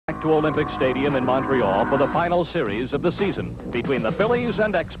back to Olympic Stadium in Montreal for the final series of the season between the Phillies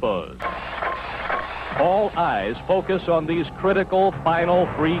and Expos. All eyes focus on these critical final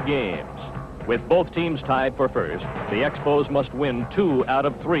 3 games. With both teams tied for first, the Expos must win 2 out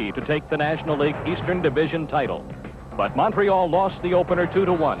of 3 to take the National League Eastern Division title. But Montreal lost the opener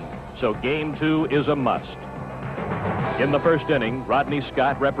 2-1, so Game 2 is a must. In the first inning, Rodney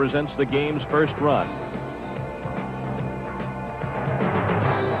Scott represents the game's first run.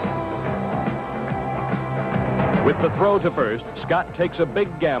 With the throw to first, Scott takes a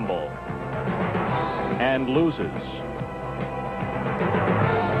big gamble and loses.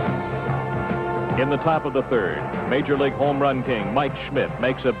 In the top of the third, Major League home run king Mike Schmidt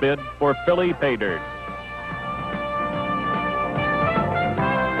makes a bid for Philly pay dirt.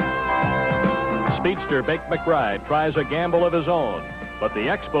 Speedster Bake McBride tries a gamble of his own, but the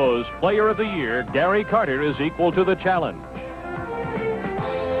Expos Player of the Year, Gary Carter, is equal to the challenge.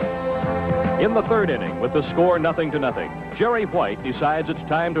 In the third inning, with the score 0-0, Jerry White decides it's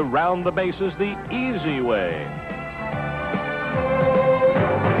time to round the bases the easy way.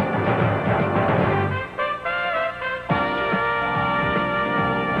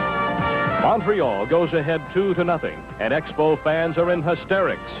 Montreal goes ahead 2-0, and Expo fans are in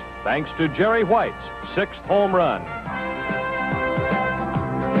hysterics thanks to Jerry White's 6th home run.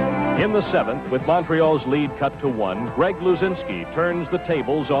 In the 7th, with Montreal's lead cut to 1, Greg Luzinski turns the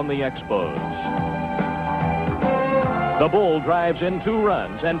tables on the Expos. The Bull drives in 2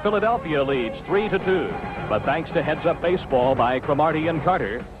 runs, and Philadelphia leads 3-2. But thanks to heads-up baseball by Cromartie and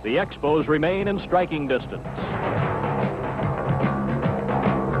Carter, the Expos remain in striking distance.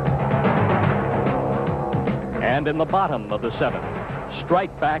 And in the bottom of the 7th,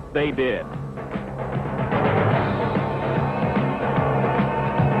 strike back they did.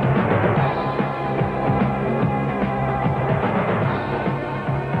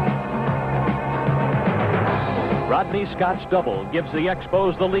 Rodney Scott's double gives the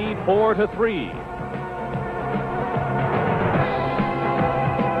Expos the lead 4-3.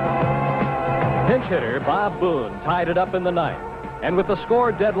 Pinch hitter Bob Boone tied it up in the 9th, and with the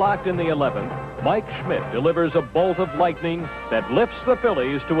score deadlocked in the 11th, Mike Schmidt delivers a bolt of lightning that lifts the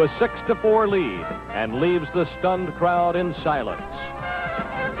Phillies to a 6-4 lead and leaves the stunned crowd in silence.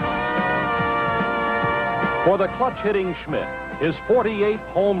 For the clutch-hitting Schmidt, his 48th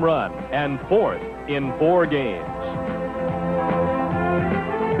home run and 4th in 4 games.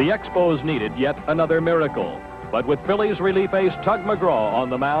 The Expos needed yet another miracle, but with Phillies relief ace Tug McGraw on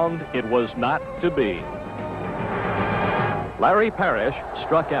the mound, it was not to be. Larry Parrish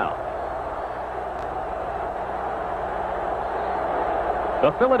struck out.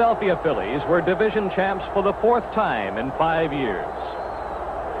 The Philadelphia Phillies were division champs for the 4th time in 5 years.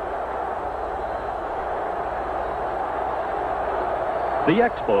 The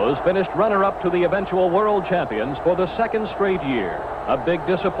Expos finished runner-up to the eventual world champions for the 2nd straight year, a big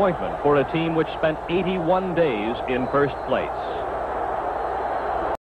disappointment for a team which spent 81 days in first place.